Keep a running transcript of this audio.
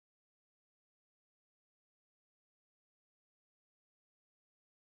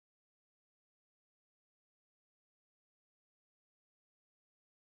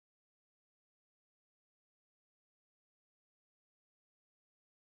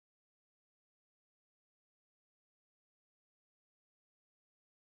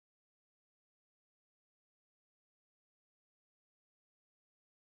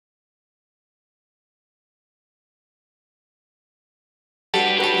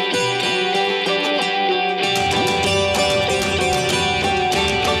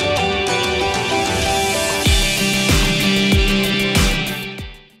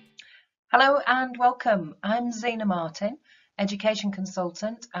Hello and welcome. I'm Zena Martin, Education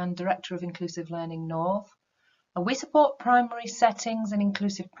Consultant and Director of Inclusive Learning North. We support primary settings and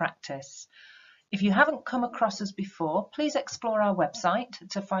inclusive practice. If you haven't come across us before, please explore our website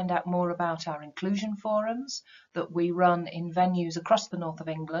to find out more about our inclusion forums that we run in venues across the north of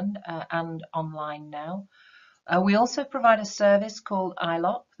England and online now. We also provide a service called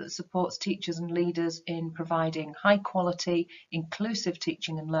ILOP that supports teachers and leaders in providing high quality, inclusive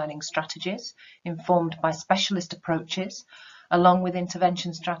teaching and learning strategies informed by specialist approaches, along with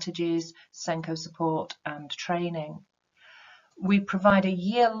intervention strategies, SENCO support and training. We provide a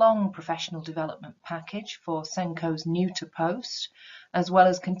year-long professional development package for SENCO's new to post, as well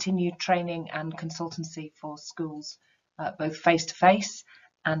as continued training and consultancy for schools, both face-to-face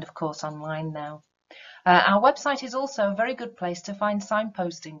and of course online now. Our website is also a very good place to find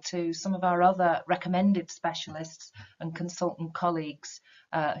signposting to some of our other recommended specialists and consultant colleagues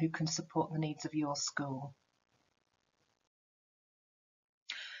who can support the needs of your school.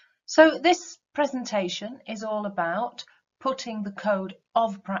 So this presentation is all about putting the code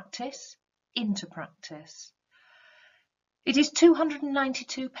of practice into practice. It is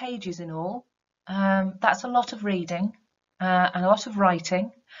 292 pages in all. That's a lot of reading and a lot of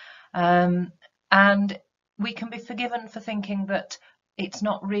writing. And we can be forgiven for thinking that it's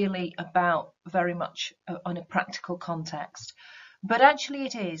not really about very much on a practical context, but actually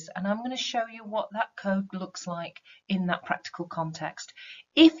it is, and I'm going to show you what that code looks like in that practical context.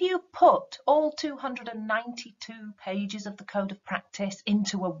 If you put all 292 pages of the code of practice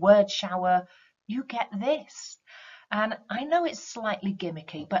into a word shower, you get this. And I know it's slightly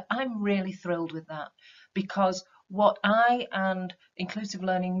gimmicky, but I'm really thrilled with that, because what I and Inclusive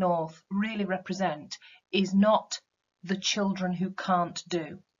Learning North really represent is not the children who can't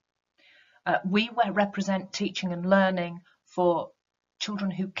do. We represent teaching and learning for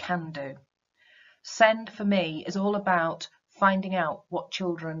children who can do. SEND for me is all about finding out what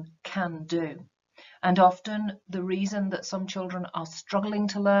children can do. And often the reason that some children are struggling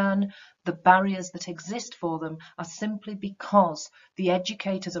to learn, the barriers that exist for them, are simply because the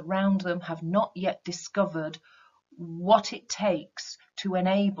educators around them have not yet discovered what it takes to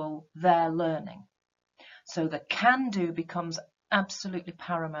enable their learning. So the can do becomes absolutely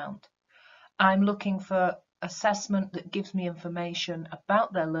paramount. I'm looking for assessment that gives me information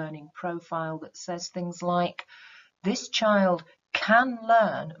about their learning profile that says things like, this child can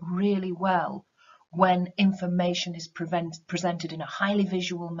learn really well when information is presented in a highly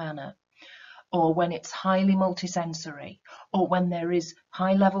visual manner, or when it's highly multisensory, or when there is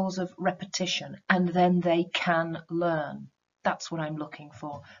high levels of repetition, and then they can learn. That's what I'm looking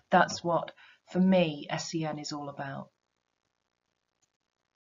for. That's what, for me, SEN is all about.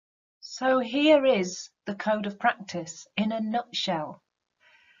 So here is the code of practice in a nutshell.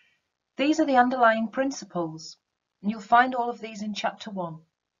 These are the underlying principles. You'll find all of these in chapter 1.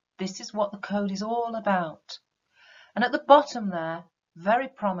 This is what the code is all about. And at the bottom there, very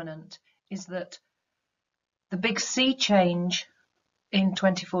prominent, is that the big sea change in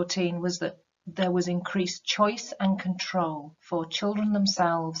 2014 was that there was increased choice and control for children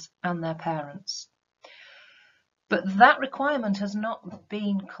themselves and their parents. But that requirement has not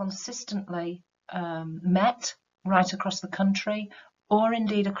been consistently met right across the country or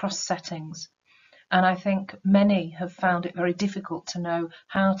indeed across settings. And I think many have found it very difficult to know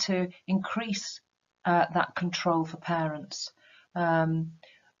how to increase that control for parents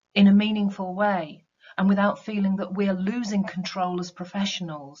in a meaningful way, and without feeling that we're losing control as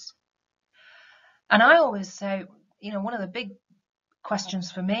professionals. And I always say, one of the big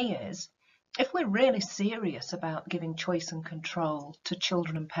questions for me is, if we're really serious about giving choice and control to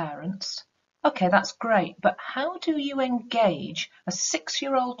children and parents, okay, that's great, but how do you engage a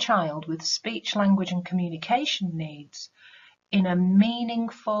 6-year-old child with speech, language and communication needs in a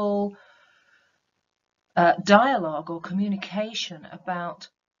meaningful dialogue or communication about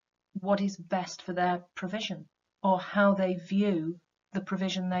what is best for their provision, or how they view the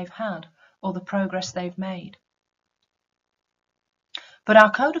provision they've had or the progress they've made? But our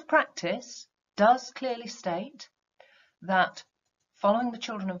code of practice does clearly state that following the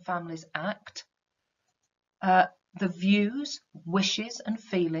Children and Families Act, the views, wishes and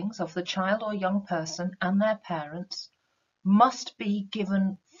feelings of the child or young person and their parents must be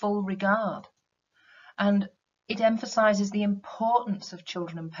given full regard. And it emphasises the importance of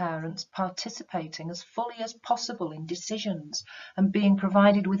children and parents participating as fully as possible in decisions and being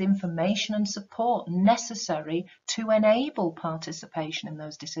provided with information and support necessary to enable participation in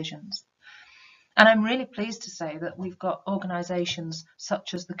those decisions. And I'm really pleased to say that we've got organisations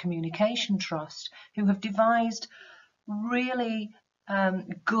such as the Communication Trust who have devised really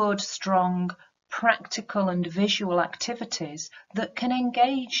good, strong, practical and visual activities that can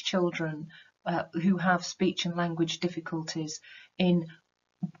engage children who have speech and language difficulties in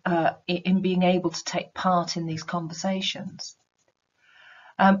being able to take part in these conversations.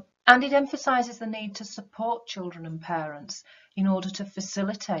 And it emphasises the need to support children and parents in order to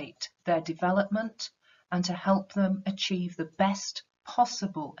facilitate their development and to help them achieve the best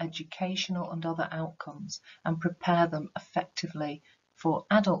possible educational and other outcomes and prepare them effectively for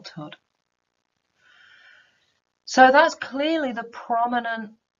adulthood. So that's clearly the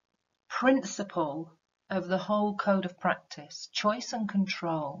prominent principle of the whole code of practice, choice and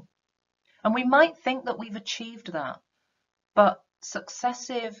control. And we might think that we've achieved that, but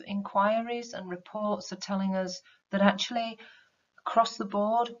successive inquiries and reports are telling us that actually across the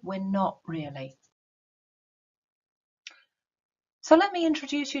board we're not really. So let me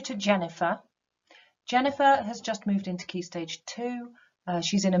introduce you to Jennifer. Jennifer has just moved into Key Stage 2.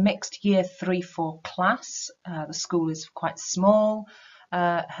 She's in a mixed year 3-4 class. The school is quite small.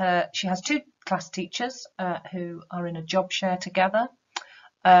 She has 2 class teachers who are in a job share together.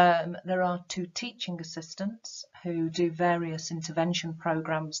 There are 2 teaching assistants who do various intervention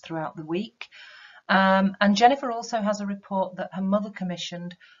programs throughout the week. And Jennifer also has a report that her mother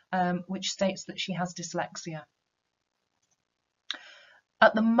commissioned, which states that she has dyslexia.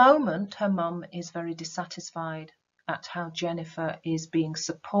 At the moment, her mum is very dissatisfied at how Jennifer is being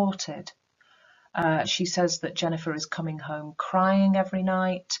supported. She says that Jennifer is coming home crying every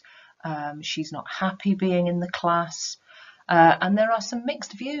night. She's not happy being in the class. And there are some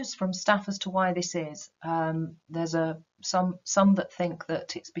mixed views from staff as to why this is. There's some that think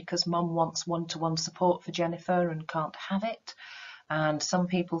that it's because mum wants one-to-one support for Jennifer and can't have it. And some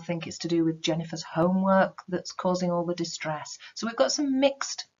people think it's to do with Jennifer's homework that's causing all the distress. So we've got some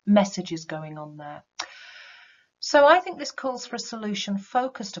mixed messages going on there. So I think this calls for a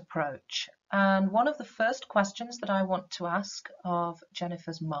solution-focused approach. And one of the first questions that I want to ask of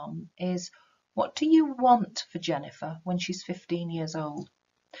Jennifer's mum is, what do you want for Jennifer when she's 15 years old?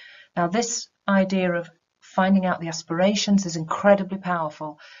 Now, this idea of finding out the aspirations is incredibly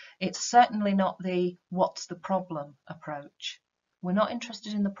powerful. It's certainly not the what's the problem approach. We're not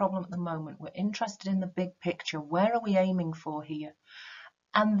interested in the problem at the moment. We're interested in the big picture. Where are we aiming for here?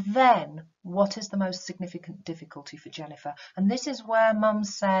 And then, what is the most significant difficulty for Jennifer? And this is where mum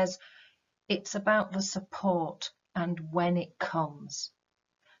says it's about the support and when it comes.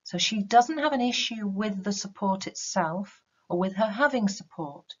 So she doesn't have an issue with the support itself or with her having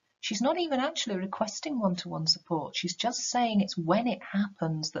support. She's not even actually requesting one-to-one support. She's just saying it's when it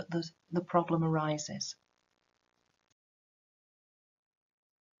happens that the problem arises.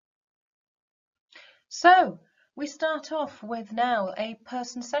 So we start off with now a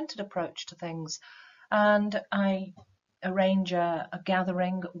person-centered approach to things, and I arrange a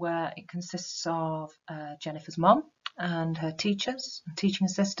gathering where it consists of Jennifer's mum and her teachers, teaching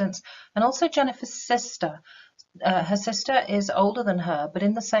assistants, and also Jennifer's sister. Her sister is older than her, but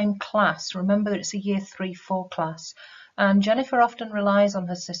in the same class. Remember, it's a year 3-4 class. And Jennifer often relies on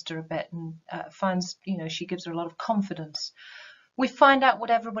her sister a bit and finds, she gives her a lot of confidence. We find out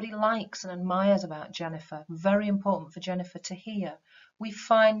what everybody likes and admires about Jennifer. Very important for Jennifer to hear. We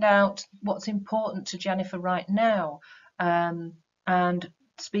find out what's important to Jennifer right now. And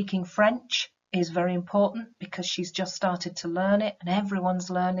speaking French is very important because she's just started to learn it and everyone's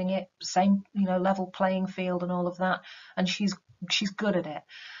learning it, same level playing field and all of that, and she's good at it.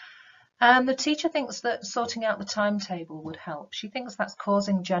 And the teacher thinks that sorting out the timetable would help. She thinks that's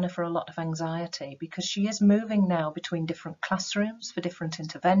causing Jennifer a lot of anxiety because she is moving now between different classrooms for different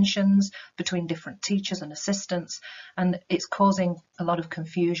interventions, between different teachers and assistants, and it's causing a lot of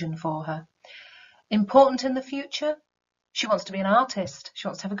confusion for her. Important in the future, she wants to be an artist. She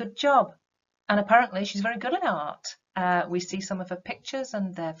wants to have a good job. And apparently she's very good at art. We see some of her pictures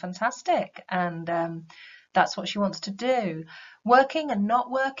and they're fantastic. And that's what she wants to do. Working and not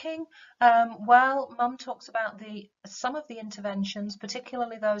working, well, Mum talks about some of the interventions,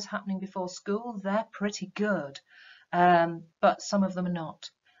 particularly those happening before school, they're pretty good, but some of them are not,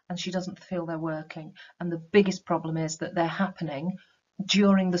 and she doesn't feel they're working. And the biggest problem is that they're happening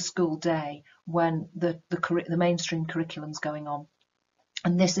during the school day when the mainstream curriculum's going on.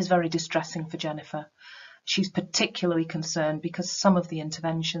 And this is very distressing for Jennifer. She's particularly concerned because some of the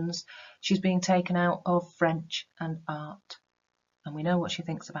interventions she's being taken out of French and art. And we know what she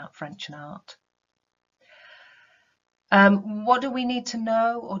thinks about French and art. What do we need to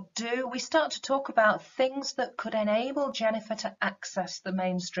know or do? We start to talk about things that could enable Jennifer to access the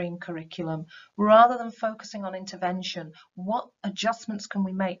mainstream curriculum rather than focusing on intervention. What adjustments can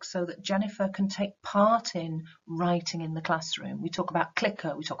we make so that Jennifer can take part in writing in the classroom? We talk about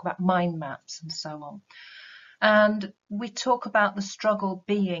clicker, we talk about mind maps and so on. And we talk about the struggle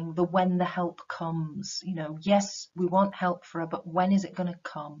being the when the help comes. You know, yes, we want help for her, but when is it going to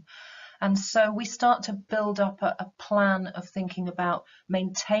come? And so we start to build up a plan of thinking about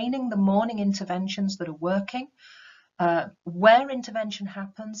maintaining the morning interventions that are working. Where intervention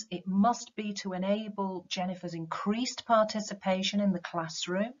happens, it must be to enable Jennifer's increased participation in the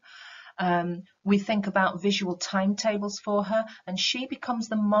classroom. We think about visual timetables for her, and she becomes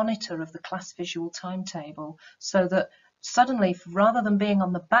the monitor of the class visual timetable, so that suddenly, rather than being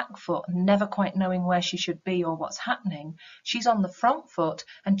on the back foot and never quite knowing where she should be or what's happening, she's on the front foot,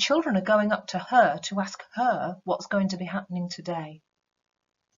 and children are going up to her to ask her what's going to be happening today.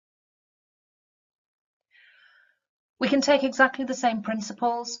 We can take exactly the same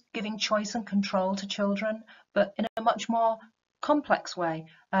principles, giving choice and control to children, but in a much more complex way.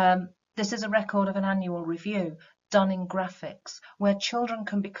 This is a record of an annual review done in graphics, where children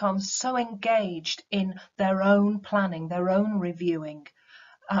can become so engaged in their own planning, their own reviewing,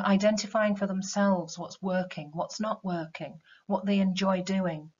 identifying for themselves what's working, what's not working, what they enjoy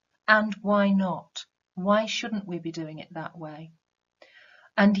doing, and why not? Why shouldn't we be doing it that way?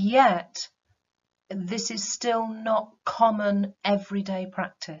 And yet, this is still not common everyday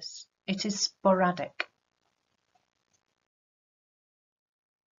practice. It is sporadic.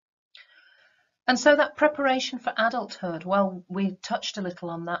 And so that preparation for adulthood, well, we touched a little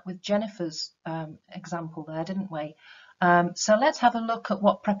on that with Jennifer's example there, didn't we? So let's have a look at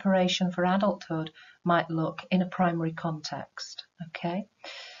what preparation for adulthood might look in a primary context, okay?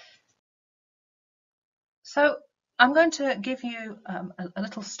 So I'm going to give you a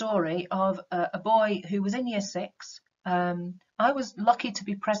little story of a boy who was in year 6. I was lucky to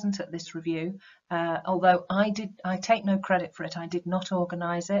be present at this review, although I take no credit for it. I did not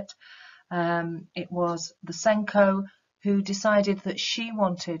organise it. It was the Senko who decided that she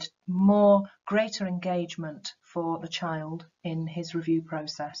wanted greater engagement for the child in his review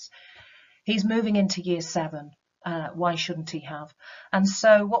process. He's moving into year 7. Why shouldn't he have? And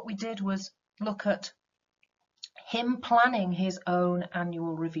so what we did was look at him planning his own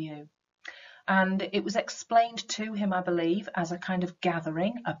annual review. And it was explained to him, I believe, as a kind of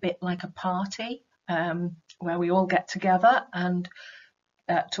gathering, a bit like a party, where we all get together and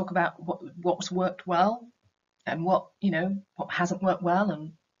talk about what's worked well and what hasn't worked well,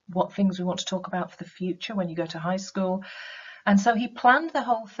 and what things we want to talk about for the future when you go to high school. And so he planned the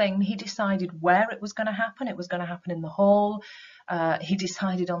whole thing. He decided where it was going to happen. It was going to happen in the hall. He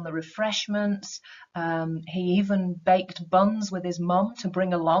decided on the refreshments. He even baked buns with his mum to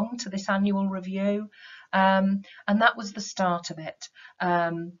bring along to this annual review. And that was the start of it.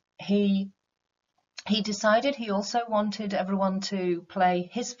 He decided he also wanted everyone to play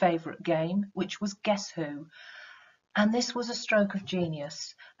his favourite game, which was Guess Who. And this was a stroke of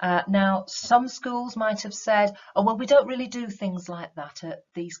genius. Now, some schools might have said, oh, well, we don't really do things like that at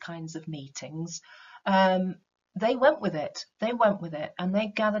these kinds of meetings. They went with it. And they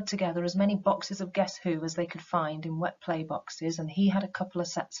gathered together as many boxes of Guess Who as they could find in wet play boxes. And he had a couple of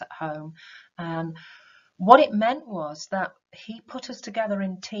sets at home. And what it meant was that he put us together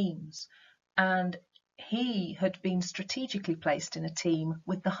in teams. And he had been strategically placed in a team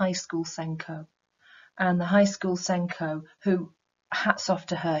with the high school Senko. And the high school Senko, who, hats off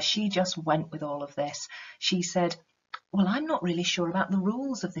to her, she just went with all of this. She said, well, I'm not really sure about the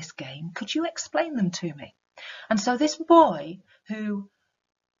rules of this game. Could you explain them to me? And so this boy, who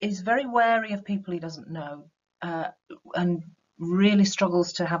is very wary of people he doesn't know, and really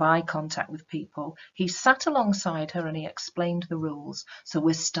struggles to have eye contact with people, he sat alongside her and he explained the rules. So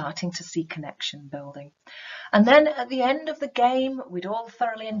we're starting to see connection building. And then at the end of the game, we'd all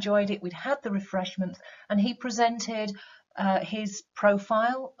thoroughly enjoyed it. We'd had the refreshments, and he presented his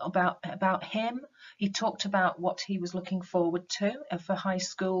profile about him. He talked about what he was looking forward to for high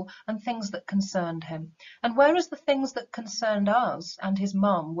school and things that concerned him. And whereas the things that concerned us and his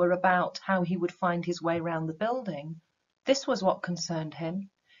mum were about how he would find his way around the building, this was what concerned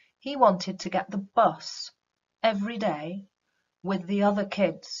him. He wanted to get the bus every day with the other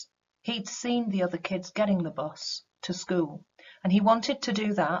kids. He'd seen the other kids getting the bus to school, and he wanted to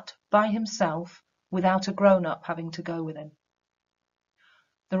do that by himself without a grown-up having to go with him.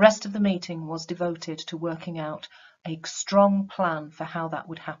 The rest of the meeting was devoted to working out a strong plan for how that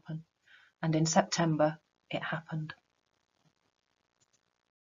would happen, and in September it happened.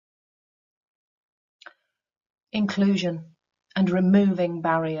 inclusion and removing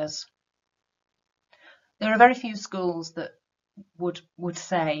barriers. There are very few schools that would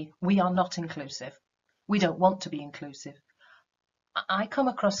say, we are not inclusive. We don't want to be inclusive. I come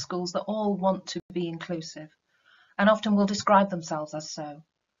across schools that all want to be inclusive and often will describe themselves as so.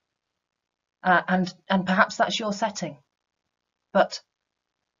 And perhaps that's your setting. But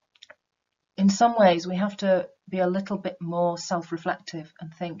in some ways, we have to be a little bit more self-reflective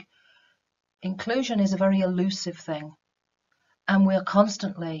and think inclusion is a very elusive thing. And we're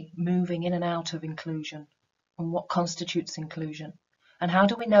constantly moving in and out of inclusion and what constitutes inclusion. And how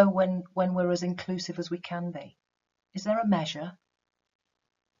do we know when we're as inclusive as we can be? Is there a measure?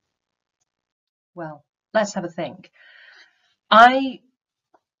 Well, let's have a think. I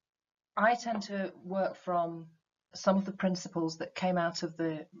tend to work from some of the principles that came out of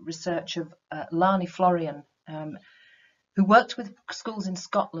the research of Lani Florian, who worked with schools in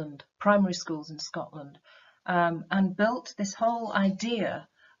Scotland, primary schools in Scotland, and built this whole idea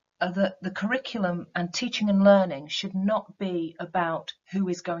that the curriculum and teaching and learning should not be about who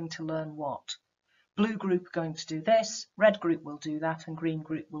is going to learn what. Blue group are going to do this, red group will do that, and green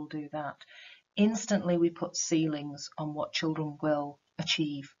group will do that. Instantly we put ceilings on what children will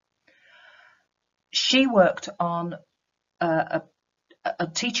achieve. She worked on a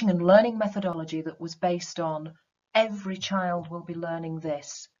teaching and learning methodology that was based on every child will be learning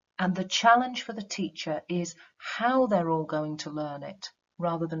this, and the challenge for the teacher is how they're all going to learn it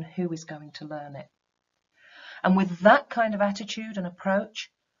rather than who is going to learn it. And with that kind of attitude and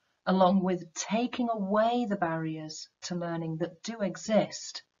approach, along with taking away the barriers to learning that do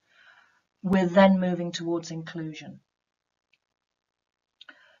exist, we're then moving towards inclusion.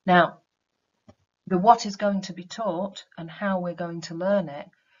 Now, the what is going to be taught and how we're going to learn it,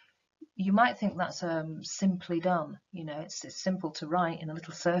 you might think that's simply done. You know, it's simple to write in a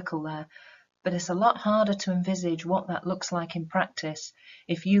little circle there, but it's a lot harder to envisage what that looks like in practice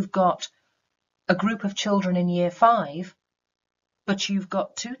if you've got a group of children in year 5, but you've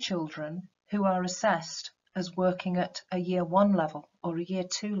got 2 children who are assessed as working at a year 1 level or a year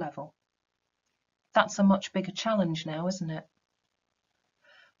 2 level. That's a much bigger challenge now, isn't it?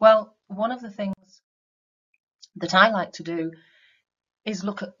 Well, one of the things that I like to do is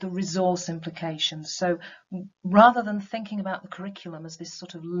look at the resource implications. So rather than thinking about the curriculum as this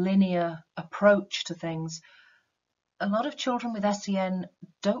sort of linear approach to things, a lot of children with SEN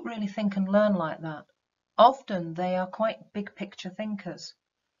don't really think and learn like that. Often they are quite big picture thinkers.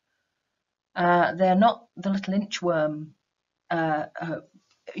 They're not the little inchworm,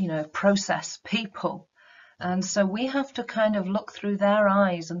 process people. And so we have to kind of look through their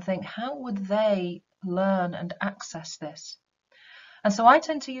eyes and think, how would they learn and access this? And so I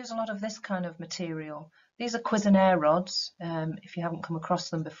tend to use a lot of this kind of material. These are Cuisenaire rods, if you haven't come across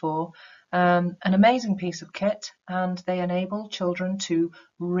them before. An amazing piece of kit, and they enable children to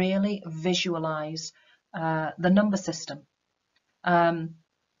really visualize the number system. In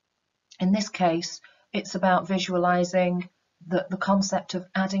this case, it's about visualizing the concept of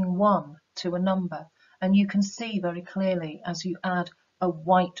adding 1 to a number. And you can see very clearly as you add a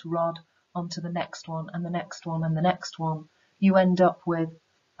white rod onto the next one and the next one and the next one, you end up with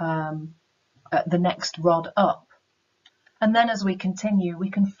the next rod up. And then as we continue, we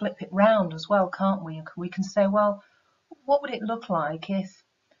can flip it round as well, can't we? We can say, well, what would it look like if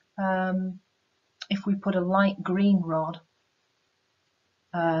we put a light green rod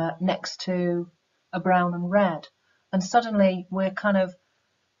next to a brown and red? And suddenly we're kind of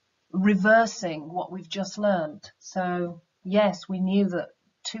reversing what we've just learned. So yes, we knew that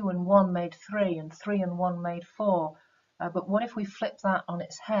 2 and 1 made 3 and 3 and 1 made 4. But what if we flip that on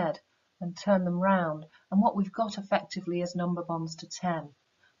its head and turn them round? And what we've got effectively is number bonds to 10.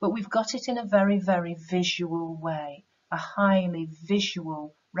 But we've got it in a very, very visual way, a highly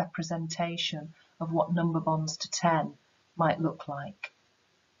visual representation of what number bonds to 10 might look like.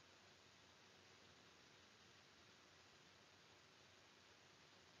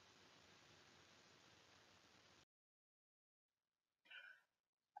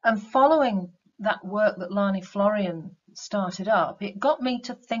 And following that work that Lani Florian started up, it got me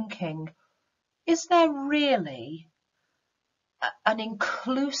to thinking, is there really an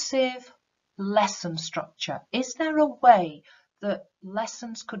inclusive lesson structure? Is there a way that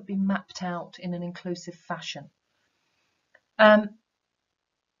lessons could be mapped out in an inclusive fashion? And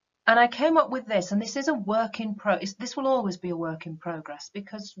I came up with this, and this is a work in progress. This will always be a work in progress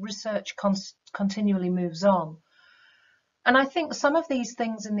because research continually moves on. And I think some of these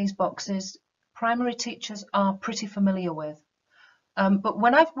things in these boxes, primary teachers are pretty familiar with. But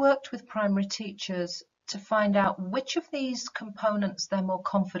when I've worked with primary teachers to find out which of these components they're more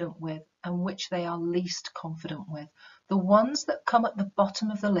confident with and which they are least confident with. The ones that come at the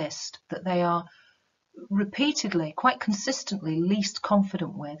bottom of the list that they are repeatedly, quite consistently least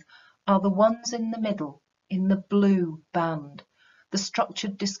confident with are the ones in the middle, in the blue band. The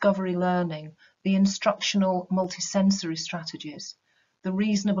structured discovery learning, the instructional multisensory strategies, the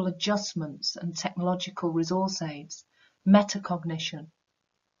reasonable adjustments and technological resource aids, metacognition.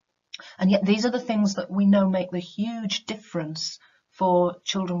 And yet these are the things that we know make the huge difference for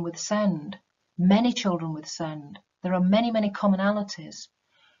children with SEND, many children with SEND. There are many, many commonalities.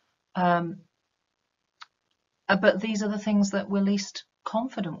 But these are the things that we're least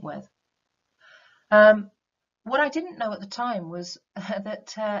confident with. What I didn't know at the time was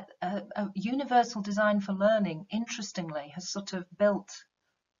that a universal design for learning, interestingly, has sort of built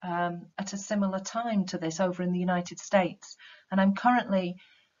at a similar time to this over in the United States. And I'm currently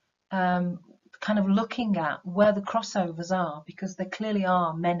kind of looking at where the crossovers are, because there clearly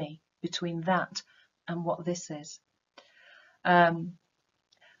are many between that and what this is. But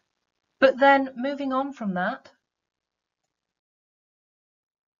then moving on from that,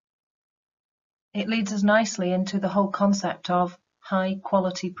 it leads us nicely into the whole concept of high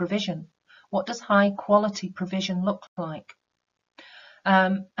quality provision. What does high quality provision look like?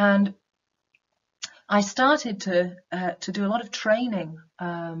 And I started to do a lot of training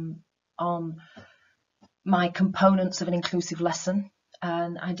on my components of an inclusive lesson,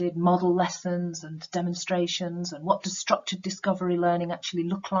 and I did model lessons and demonstrations, and what does structured discovery learning actually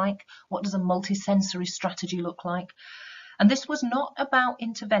look like? What does a multisensory strategy look like? And this was not about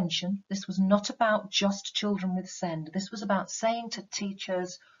intervention. This was not about just children with SEND. This was about saying to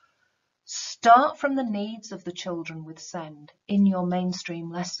teachers, start from the needs of the children with SEND in your mainstream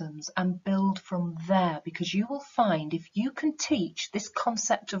lessons and build from there, because you will find if you can teach this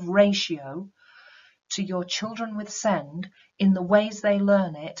concept of ratio to your children with SEND in the ways they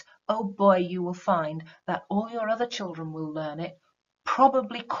learn it, oh boy, you will find that all your other children will learn it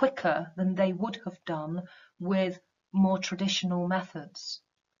probably quicker than they would have done with more traditional methods.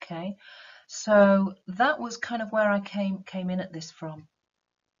 Okay, so that was kind of where I came in at this from.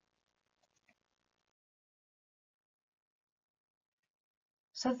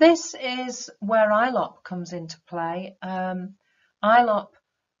 So this is where ILOP comes into play. ILOP,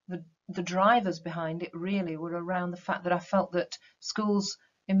 the drivers behind it really were around the fact that I felt that schools,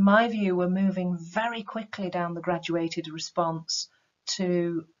 in my view, were moving very quickly down the graduated response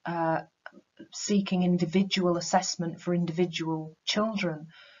to seeking individual assessment for individual children,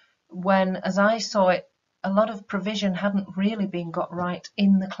 when, as I saw it, a lot of provision hadn't really been got right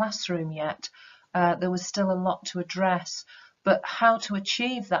in the classroom yet. There was still a lot to address, but how to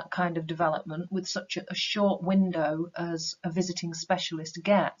achieve that kind of development with such a short window as a visiting specialist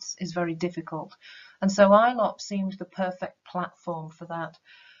gets is very difficult. And so ILOP seemed the perfect platform for that.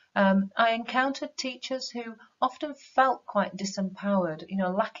 I encountered teachers who often felt quite disempowered,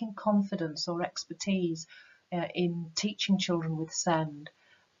 lacking confidence or expertise in teaching children with SEND.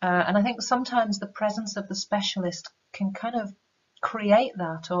 And I think sometimes the presence of the specialist can kind of create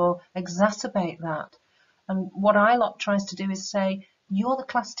that or exacerbate that. And what ILOP tries to do is say, you're the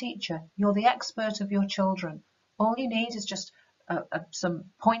class teacher, you're the expert of your children. All you need is just some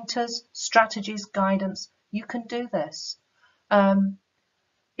pointers, strategies, guidance. You can do this.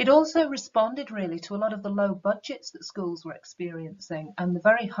 It also responded really to a lot of the low budgets that schools were experiencing and the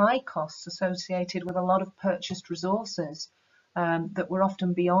very high costs associated with a lot of purchased resources that were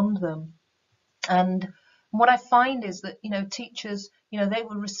often beyond them. And what I find is that, teachers, they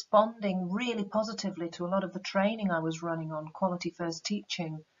were responding really positively to a lot of the training I was running on quality first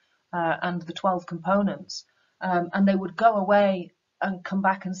teaching and the 12 components. And they would go away and come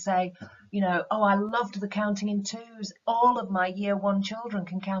back and say, oh, I loved the counting in twos. All of my year one children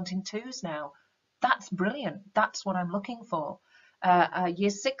can count in twos now. That's brilliant. That's what I'm looking for. A year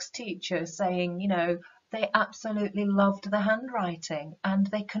six teacher saying, they absolutely loved the handwriting and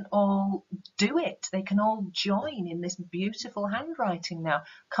they can all do it. They can all join in this beautiful handwriting now.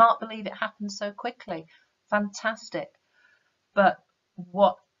 Can't believe it happened so quickly. Fantastic. But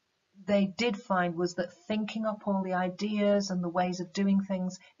what they did find was that thinking up all the ideas and the ways of doing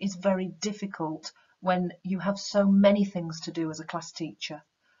things is very difficult when you have so many things to do as a class teacher.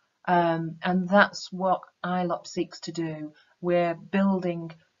 And that's what ILOP seeks to do. We're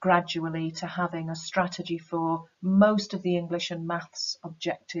building gradually to having a strategy for most of the English and maths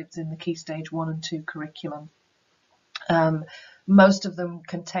objectives in the Key Stage 1 and 2 curriculum. Most of them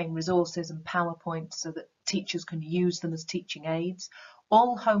contain resources and PowerPoints so that teachers can use them as teaching aids.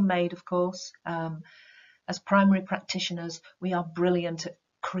 All homemade, of course. As primary practitioners, we are brilliant at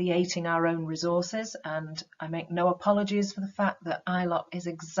creating our own resources, and I make no apologies for the fact that ILOP is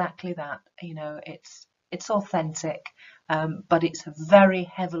exactly that. You know, it's authentic, but it's very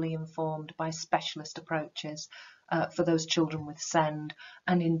heavily informed by specialist approaches for those children with SEND,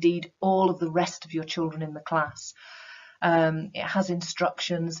 and indeed all of the rest of your children in the class. It has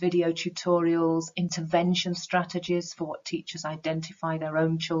instructions, video tutorials, intervention strategies for what teachers identify their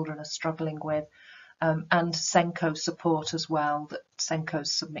own children are struggling with, and Senko support as well, that Senkos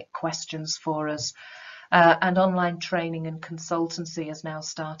submit questions for us. And online training and consultancy has now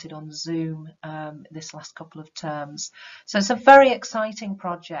started on Zoom this last couple of terms. So it's a very exciting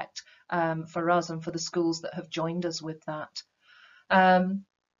project for us and for the schools that have joined us with that.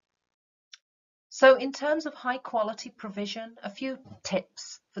 So in terms of high quality provision, a few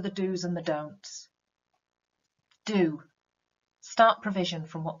tips for the do's and the don'ts. Do. Start provision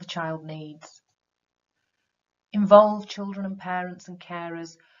from what the child needs. Involve children and parents and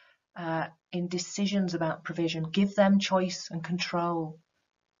carers in decisions about provision. Give them choice and control.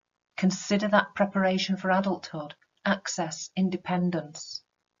 Consider that preparation for adulthood, access, independence.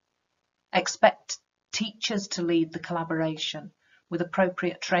 Expect teachers to lead the collaboration with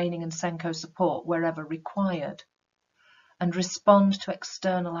appropriate training and Senko support wherever required. And respond to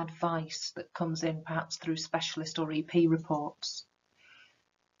external advice that comes in perhaps through specialist or EP reports.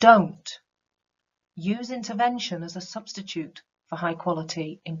 Don't use intervention as a substitute for high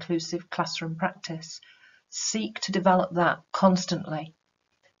quality, inclusive classroom practice. Seek to develop that constantly.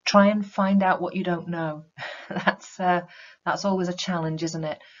 Try and find out what you don't know. That's always a challenge, isn't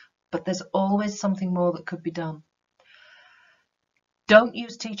it? But there's always something more that could be done. Don't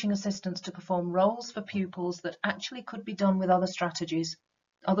use teaching assistants to perform roles for pupils that actually could be done with other strategies,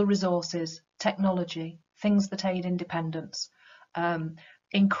 other resources, technology, things that aid independence.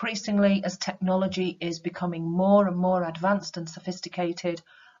 Increasingly, as technology is becoming more and more advanced and sophisticated,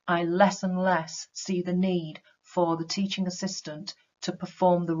 I less and less see the need for the teaching assistant to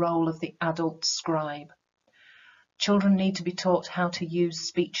perform the role of the adult scribe. Children need to be taught how to use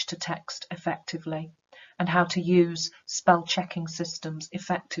speech to text effectively and how to use spell checking systems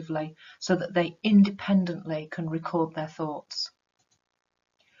effectively so that they independently can record their thoughts.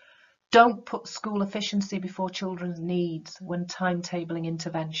 Don't put school efficiency before children's needs when timetabling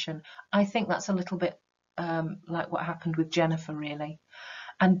intervention. I think that's a little bit like what happened with Jennifer, really.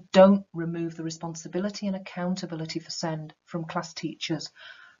 And don't remove the responsibility and accountability for SEND from class teachers.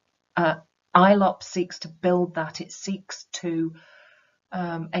 ILOP seeks to build that. It seeks to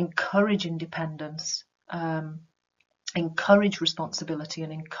encourage independence, encourage responsibility,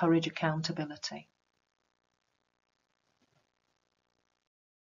 and encourage accountability.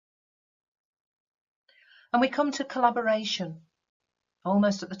 And we come to collaboration,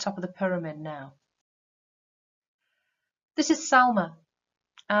 almost at the top of the pyramid now. This is Salma,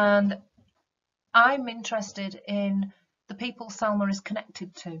 and I'm interested in the people Salma is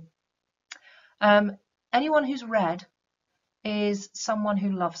connected to. Anyone who's read is someone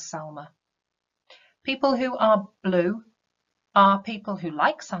who loves Salma. People who are blue are people who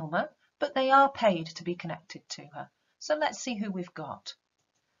like Salma, but they are paid to be connected to her. So let's see who we've got.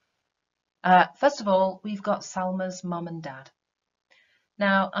 First of all, we've got Salma's mum and dad.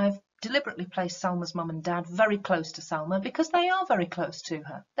 Now, I've deliberately placed Salma's mum and dad very close to Salma because they are very close to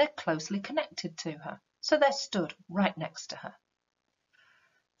her. They're closely connected to her. So they're stood right next to her.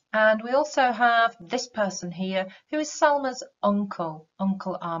 And we also have this person here who is Salma's uncle,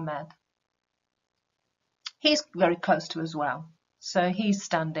 Uncle Ahmed. He's very close to her as well. So he's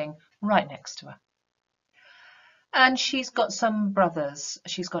standing right next to her. And she's got some brothers.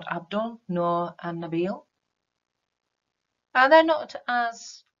 She's got Abdul, Noor and Nabil. And they're not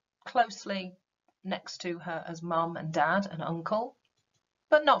as closely next to her as mum and dad and uncle,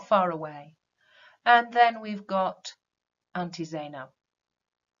 but not far away. And then we've got Auntie Zena.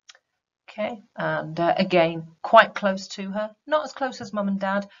 Okay, and again, quite close to her. Not as close as mum and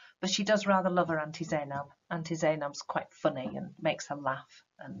dad, but she does rather love her Auntie Zainab. Auntie Zainab's quite funny and makes her laugh.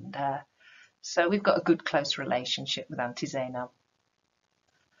 And so we've got a good close relationship with Auntie Zainab.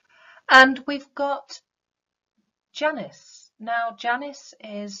 And we've got Janice. Now, Janice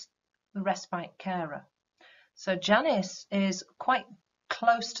is the respite carer. So Janice is quite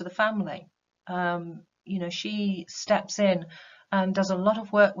close to the family. You know, she steps in and does a lot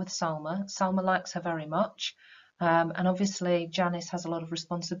of work with Salma. Salma likes her very much. And obviously, Janice has a lot of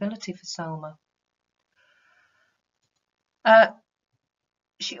responsibility for Salma.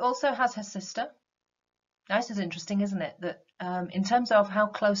 She also has her sister. Now, this is interesting, isn't it? That in terms of how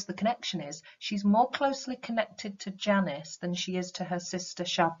close the connection is, she's more closely connected to Janice than she is to her sister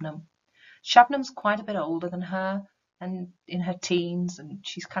Shabnam. Shabnam's quite a bit older than her. and in her teens, and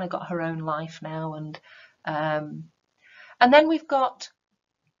she's kind of got her own life now. And then we've got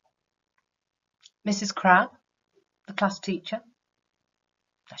Mrs. Crab, the class teacher.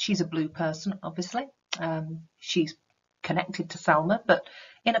 She's a blue person, obviously. She's connected to Salma, but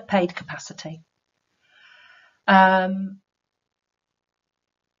in a paid capacity.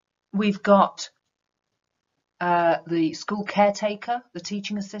 We've got the school caretaker, the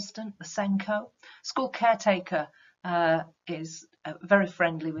teaching assistant, the Senko. School caretaker is very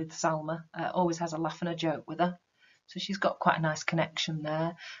friendly with Salma, always has a laugh and a joke with her. So she's got quite a nice connection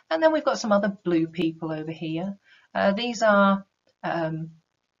there. And then we've got some other blue people over here. These are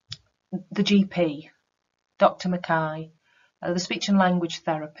the GP, Dr. Mackay, the speech and language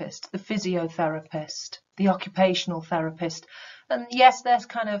therapist, the physiotherapist, the occupational therapist. And yes, they're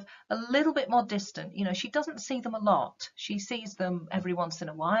kind of a little bit more distant. You know, she doesn't see them a lot. She sees them every once in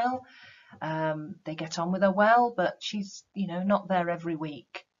a while. They get on with her well, but she's, you know, not there every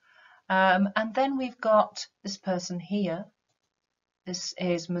week. And then we've got this person here. This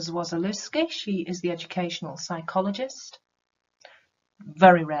is Ms. Wasilewski. She is the educational psychologist.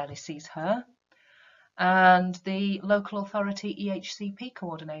 Very rarely sees her. And the local authority EHCP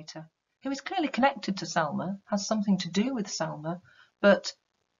coordinator, who is clearly connected to Salma, has something to do with Salma, but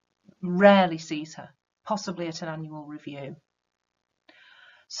rarely sees her, possibly at an annual review.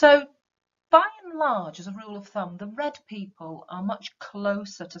 So by and large, as a rule of thumb, the red people are much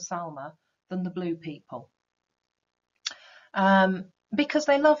closer to Salma than the blue people, because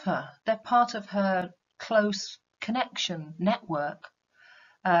they love her. They're part of her close connection network.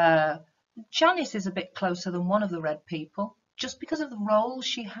 Janice is a bit closer than one of the red people, just because of the role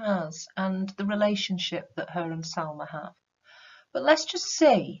she has and the relationship that her and Salma have. But let's just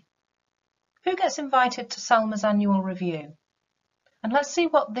see who gets invited to Salma's annual review. And let's see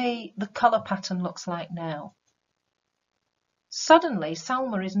what the colour pattern looks like now. Suddenly,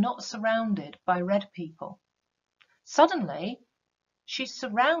 Salma is not surrounded by red people. Suddenly, she's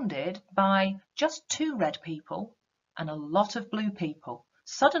surrounded by just 2 red people and a lot of blue people.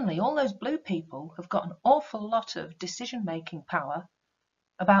 Suddenly, all those blue people have got an awful lot of decision-making power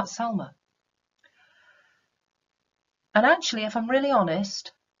about Salma. And actually, if I'm really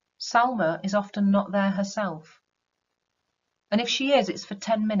honest, Salma is often not there herself. And if she is, it's for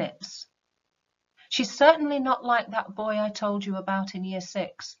 10 minutes. She's certainly not like that boy I told you about in Year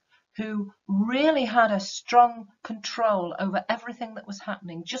 6, who really had a strong control over everything that was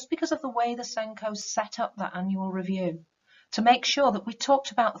happening just because of the way the Senko set up that annual review, to make sure that we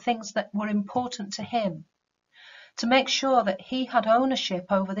talked about things that were important to him, to make sure that he had ownership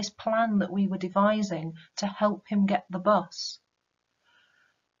over this plan that we were devising to help him get the bus.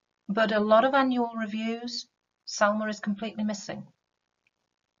 But a lot of annual reviews, Salma is completely missing.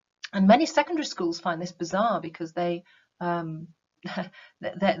 And many secondary schools find this bizarre because they're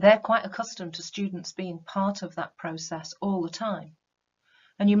quite accustomed to students being part of that process all the time.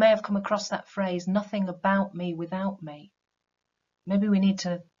 And you may have come across that phrase, nothing about me without me. Maybe we need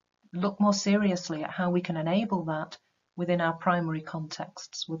to look more seriously at how we can enable that within our primary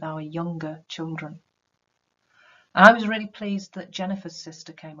contexts with our younger children. I was really pleased that Jennifer's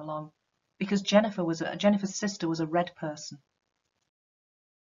sister came along, because Jennifer's sister was a red person.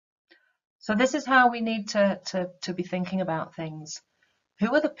 So this is how we need to be thinking about things.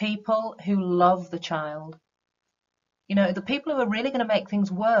 Who are the people who love the child? You know, the people who are really going to make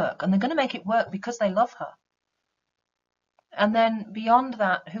things work, and they're going to make it work because they love her. And then beyond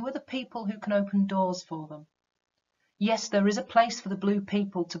that, who are the people who can open doors for them? Yes, there is a place for the blue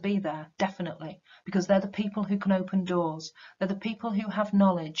people to be there, definitely, because they're the people who can open doors. They're the people who have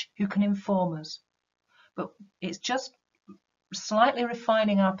knowledge, who can inform us. But it's just slightly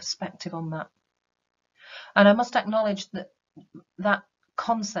refining our perspective on that. And I must acknowledge that that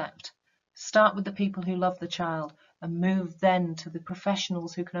concept, start with the people who love the child and move then to the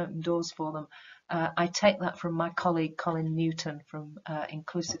professionals who can open doors for them. I take that from my colleague Colin Newton from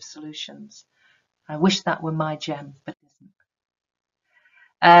Inclusive Solutions. I wish that were my gem, but it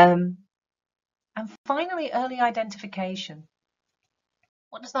isn't. And finally, early identification.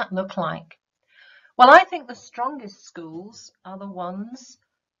 What does that look like? Well, I think the strongest schools are the ones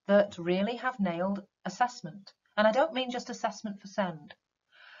that really have nailed assessment. And I don't mean just assessment for SEND.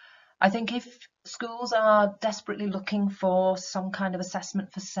 I think if schools are desperately looking for some kind of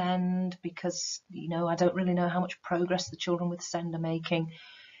assessment for SEND because, you know, I don't really know how much progress the children with SEND are making,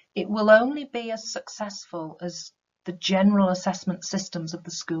 it will only be as successful as the general assessment systems of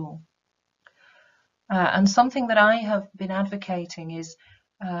the school. And something that I have been advocating is,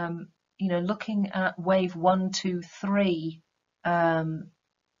 you know, looking at wave 1, 2, 3,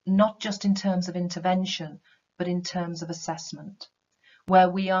 not just in terms of intervention, but in terms of assessment, where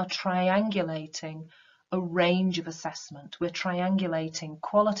we are triangulating a range of assessment. We're triangulating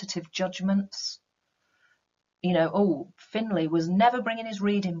qualitative judgments. You know, oh, Finley was never bringing his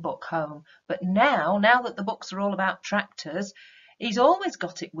reading book home, but now that the books are all about tractors, he's always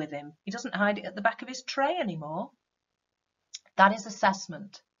got it with him. He doesn't hide it at the back of his tray anymore. That is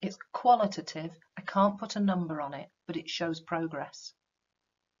assessment. It's qualitative. I can't put a number on it, but it shows progress.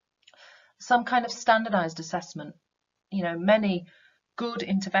 Some kind of standardized assessment. You know, many good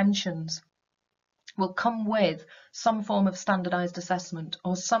interventions will come with some form of standardized assessment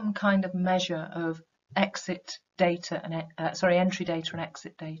or some kind of measure of exit data and entry data and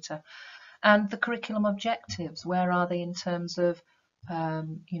exit data. And the curriculum objectives, where are they in terms of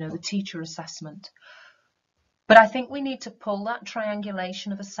you know, the teacher assessment? But I think we need to pull that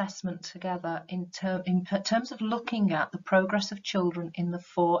triangulation of assessment together in terms of looking at the progress of children in the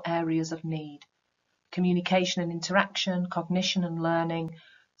 4 areas of need: communication and interaction, cognition and learning,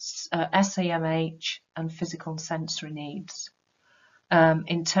 SEMH, and physical and sensory needs.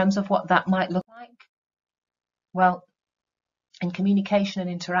 In terms of what that might look like, well, in communication and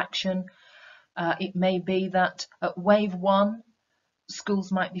interaction, it may be that at wave 1,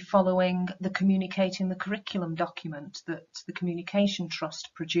 schools might be following the Communicating the Curriculum document that the Communication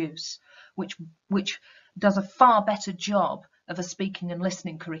Trust produce, which does a far better job of a speaking and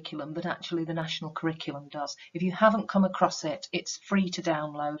listening curriculum than actually the national curriculum does. If you haven't come across it, it's free to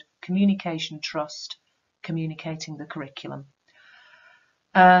download. Communication Trust, Communicating the Curriculum.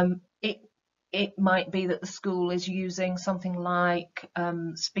 It might be that the school is using something like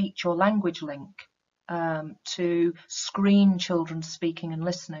speech or language link to screen children's speaking and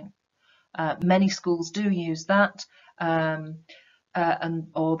listening. Many schools do use that,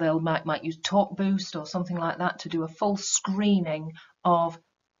 or they might use Talk Boost or something like that to do a full screening of,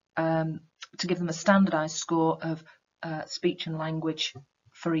 to give them a standardized score of speech and language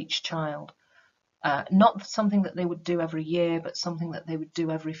for each child. Not something that they would do every year, but something that they would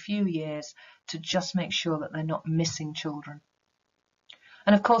do every few years to just make sure that they're not missing children.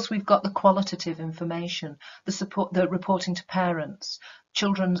 And of course, we've got the qualitative information, the support, the reporting to parents,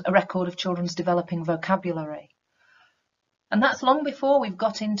 a record of children's developing vocabulary. And that's long before we've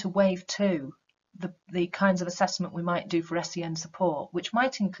got into wave 2, the kinds of assessment we might do for SEN support, which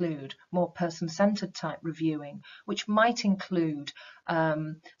might include more person-centered type reviewing, which might include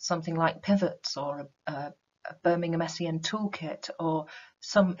something like pivots or a Birmingham SEN toolkit or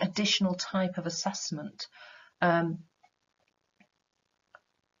some additional type of assessment.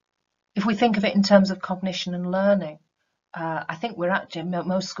 If we think of it in terms of cognition and learning, I think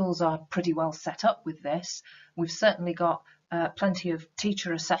most schools are pretty well set up with this. We've certainly got plenty of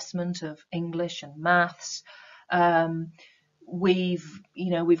teacher assessment of English and maths.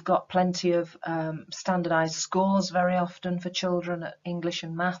 We've got plenty of standardized scores very often for children at English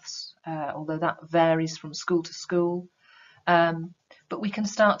and maths, although that varies from school to school. But we can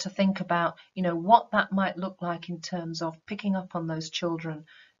start to think about, you know, what that might look like in terms of picking up on those children,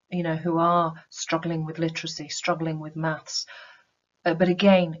 you know, who are struggling with literacy, struggling with maths. But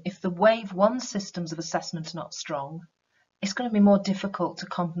again, if the wave 1 systems of assessment are not strong, it's going to be more difficult to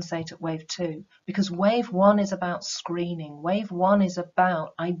compensate at wave 2, because wave 1 is about screening. Wave 1 is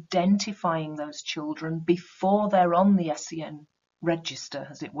about identifying those children before they're on the SEN register,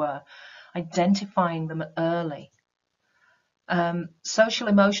 as it were, identifying them early. Social,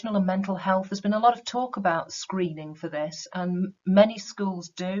 emotional and mental health, there's been a lot of talk about screening for this, and many schools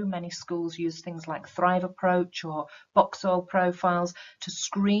do. Many schools use things like Thrive Approach or Boxall profiles to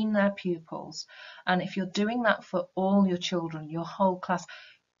screen their pupils. And if you're doing that for all your children, your whole class,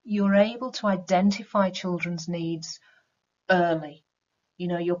 you're able to identify children's needs early. You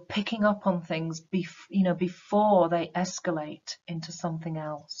know, you're picking up on things before they escalate into something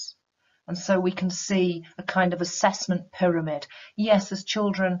else. And so we can see a kind of assessment pyramid. Yes, as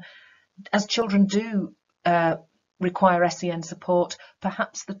children do require SEN support,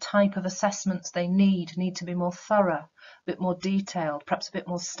 perhaps the type of assessments they need to be more thorough, a bit more detailed, perhaps a bit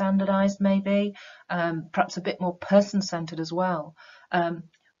more standardized maybe, perhaps a bit more person-centered as well.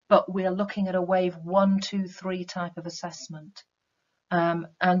 But we are looking at a wave 1, 2, 3 type of assessment.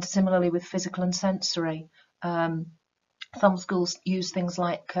 And similarly with physical and sensory. Some schools use things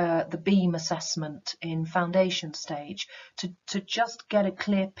like the BEAM assessment in foundation stage to just get a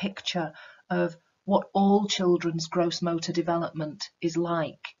clear picture of what all children's gross motor development is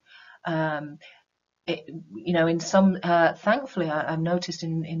like. In some, thankfully, I've noticed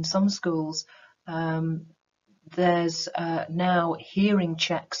in some schools there's now hearing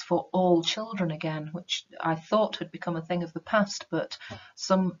checks for all children again, which I thought had become a thing of the past, but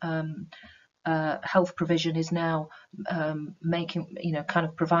some health provision is now kind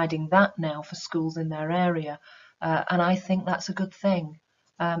of providing that now for schools in their area. And I think that's a good thing.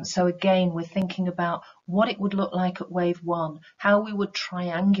 So again, we're thinking about what it would look like at wave 1, how we would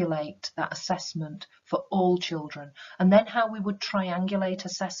triangulate that assessment for all children, and then how we would triangulate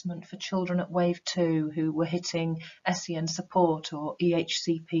assessment for children at wave 2 who were hitting SEN support or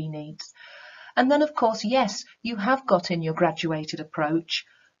EHCP needs. And then, of course, yes, you have got in your graduated approach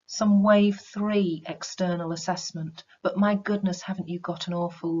some wave 3 external assessment, but my goodness, haven't you got an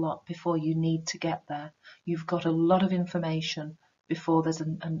awful lot before you need to get there? You've got a lot of information before there's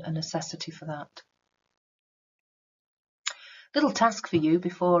a necessity for that. Little task for you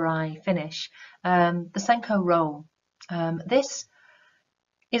before I finish, the Senko role. This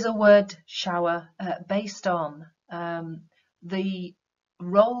is a word shower based on the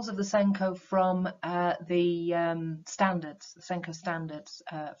roles of the Senko from the standards, the Senko standards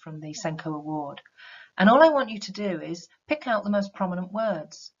from the Senko award. And all I want you to do is pick out the most prominent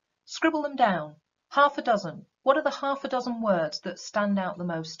words, scribble them down, half a dozen. What are the half a dozen words that stand out the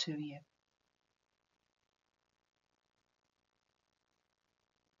most to you?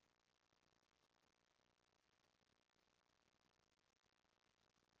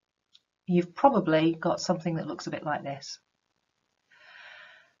 You've probably got something that looks a bit like this.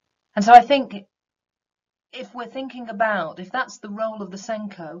 And so I think if we're thinking about, if that's the role of the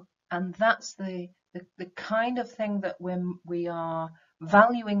Senko, and that's the kind of thing that we are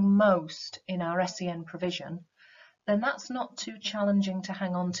valuing most in our SEN provision, then that's not too challenging to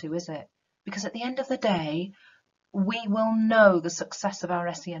hang on to, is it? Because at the end of the day, we will know the success of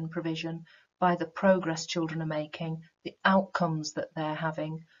our SEN provision by the progress children are making, the outcomes that they're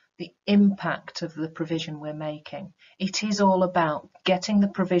having, the impact of the provision we're making. It is all about getting the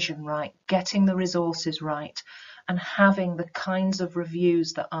provision right, getting the resources right, and having the kinds of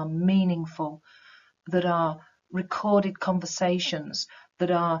reviews that are meaningful, that are recorded conversations, that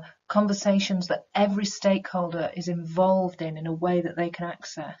are conversations that every stakeholder is involved in a way that they can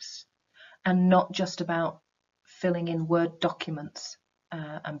access, and not just about filling in Word documents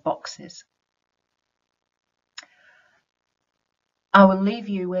and boxes. I will leave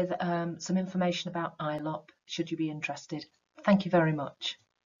you with some information about ILOP, should you be interested. Thank you very much.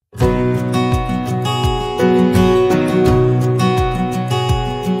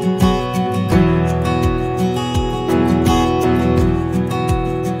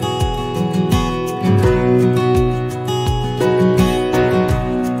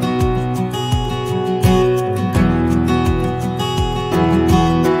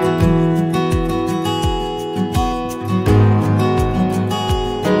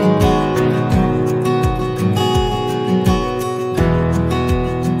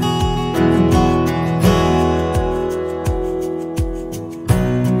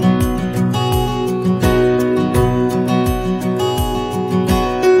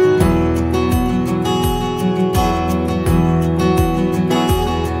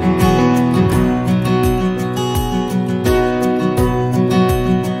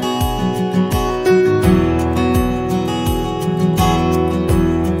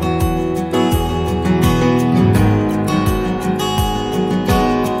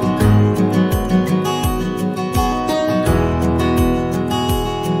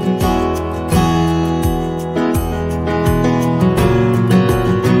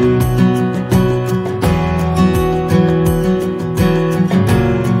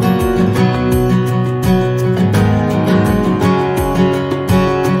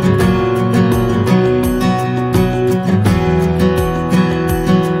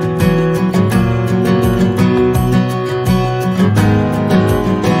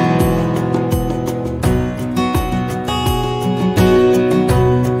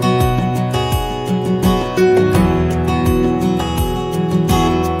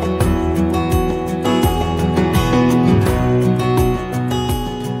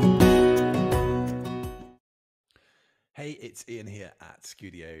 Hey, it's Ian here at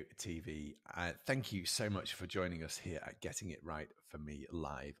Studio TV. Thank you so much for joining us here at Getting It Right for Me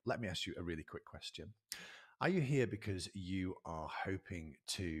Live. Let me ask you a really quick question. Are you here because you are hoping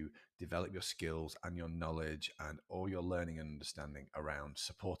to develop your skills and your knowledge and all your learning and understanding around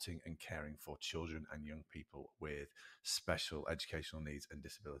supporting and caring for children and young people with special educational needs and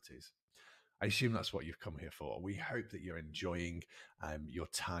disabilities? I assume that's what you've come here for. We hope that you're enjoying your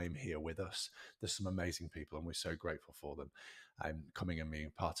time here with us. There's some amazing people, and we're so grateful for them coming and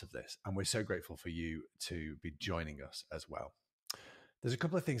being part of this. And we're so grateful for you to be joining us as well. There's a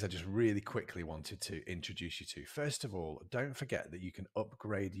couple of things I just really quickly wanted to introduce you to. First of all, don't forget that you can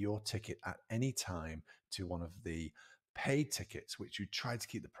upgrade your ticket at any time to one of the paid tickets, which we try to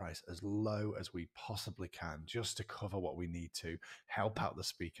keep the price as low as we possibly can, just to cover what we need to help out the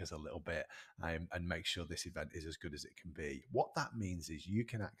speakers a little bit, and make sure this event is as good as it can be. What that means is you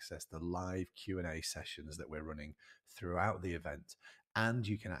can access the live Q&A sessions that we're running throughout the event, and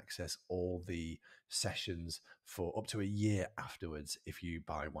you can access all the sessions for up to a year afterwards if you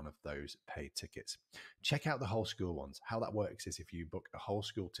buy one of those paid tickets. Check out the whole school ones. How that works is if you book a whole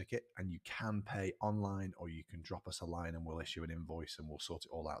school ticket, and you can pay online, or you can drop us a line and we'll issue an invoice and we'll sort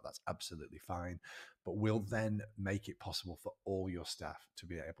it all out. That's absolutely fine. But we'll then make it possible for all your staff to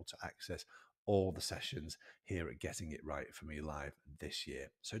be able to access all the sessions here at Getting It Right for Me Live this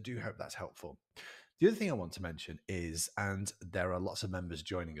year. So do hope that's helpful. The other thing I want to mention is, and there are lots of members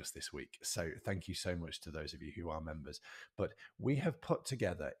joining us this week, so thank you so much to those of you who are members, but we have put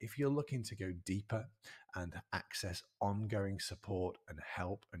together, if you're looking to go deeper and access ongoing support and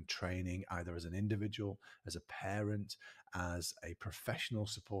help and training, either as an individual, as a parent, as a professional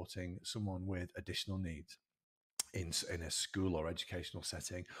supporting someone with additional needs, in a school or educational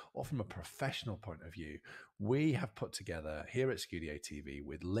setting, or from a professional point of view, we have put together here at Studio TV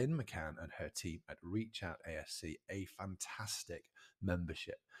with Lynn McCann and her team at Reach Out ASC a fantastic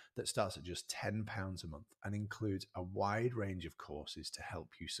membership that starts at just £10 a month and includes a wide range of courses to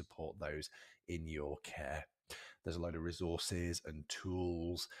help you support those in your care. There's a load of resources and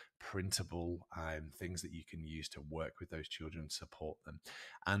tools, printable things that you can use to work with those children, support them.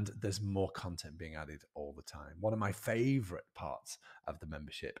 And there's more content being added all the time. One of my favorite parts of the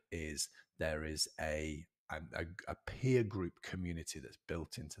membership is there is a peer group community that's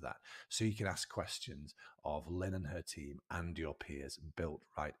built into that. So you can ask questions of Lynn and her team and your peers, built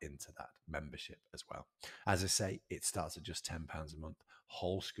right into that membership as well. As I say, it starts at just £10 a month.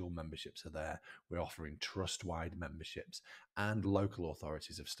 Whole school memberships are there. We're offering trust-wide memberships, and local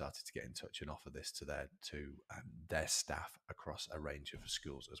authorities have started to get in touch and offer this to their staff across a range of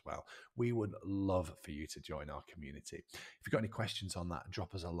schools as well. We would love for you to join our community. If you've got any questions on that,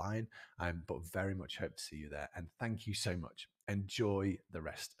 drop us a line, but very much hope to see you there. And thank you so much. Enjoy the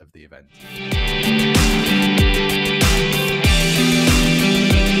rest of the event.